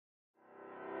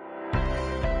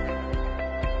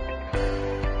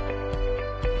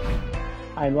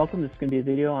Hi, and welcome. This is going to be a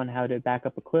video on how to back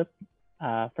up a clip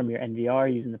from your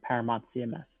NVR using the Paramont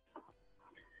CMS.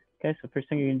 Okay, so first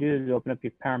thing you're going to do is open up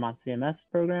your Paramont CMS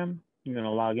program. You're going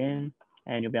to log in,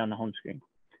 and you'll be on the home screen.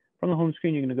 From the home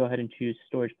screen, you're going to go ahead and choose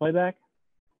Storage Playback.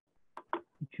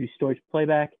 Choose Storage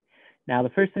Playback. Now,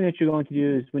 the first thing that you're going to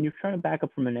do is when you're trying to back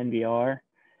up from an NVR,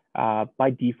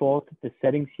 by default, the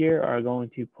settings here are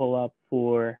going to pull up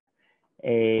for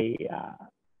a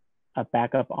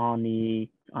backup on a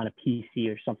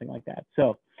PC or something like that.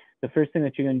 So the first thing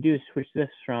that you're going to do is switch this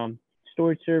from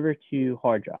storage server to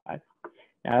hard drive.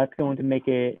 Now that's going to make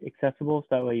it accessible, so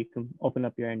that way you can open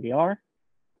up your NVR.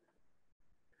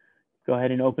 Go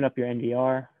ahead and open up your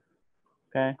NVR.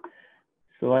 Okay.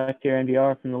 Select your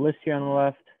NVR from the list here on the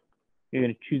left. You're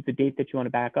going to choose the date that you want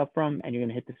to back up from, and you're going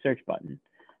to hit the search button.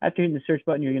 After hitting the search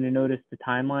button, you're going to notice the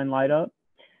timeline light up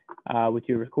with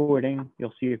your recording.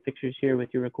 You'll see your pictures here with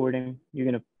your recording. You're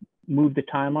going to move the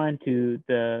timeline to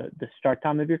the start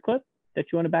time of your clip that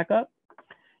you want to back up.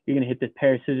 You're going to hit the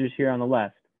pair of scissors here on the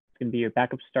left. It's going to be your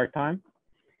backup start time.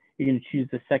 You're going to choose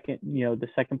the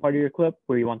second part of your clip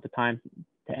where you want the time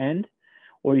to end,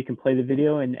 or you can play the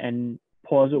video and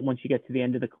pause it once you get to the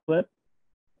end of the clip,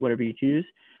 whatever you choose.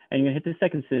 And you're going to hit the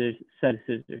second set of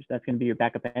scissors. That's going to be your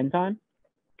backup end time.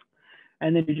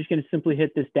 And then you're just going to simply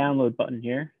hit this download button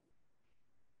here,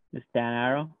 this down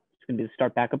arrow. It's going to be the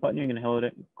start backup button. You're going to hold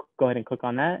it, go ahead and click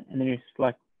on that. And then you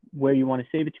select where you want to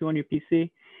save it to on your PC. And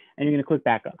you're going to click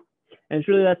backup. And it's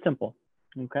really that simple.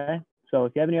 Okay. So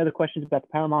if you have any other questions about the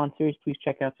Paramount series, please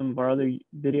check out some of our other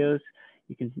videos.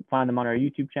 You can find them on our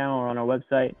YouTube channel or on our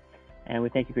website. And we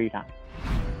thank you for your time.